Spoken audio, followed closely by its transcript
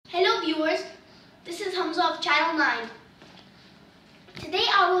viewers, this is Hamza of Channel 9. Today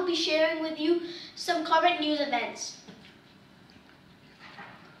I will be sharing with you some current news events.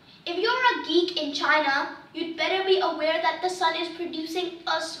 If you're a geek in China, you'd better be aware that the sun is producing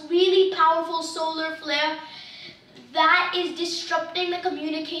a really powerful solar flare that is disrupting the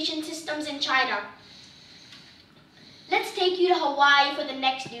communication systems in China. Let's take you to Hawaii for the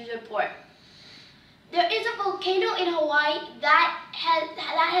next news report. There is a volcano in Hawaii that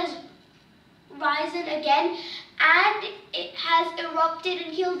has risen again, and it has erupted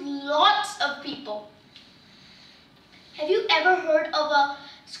and killed lots of people. Have you ever heard of a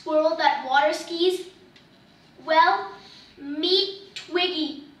squirrel that water skis? Well, meet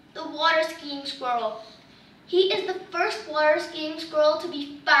Twiggy, the water skiing squirrel. He is the first water skiing squirrel to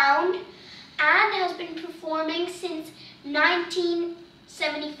be found and has been performing since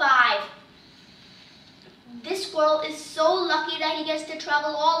 1975. This squirrel is so lucky that he gets to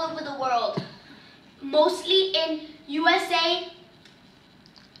travel all over the world, mostly in USA,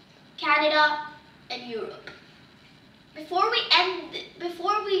 Canada, and Europe. Before we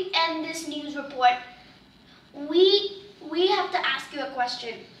end this news report, we have to ask you a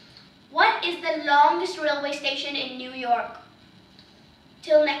question. What is the longest railway station in New York?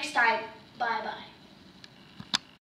 Till next time, bye-bye.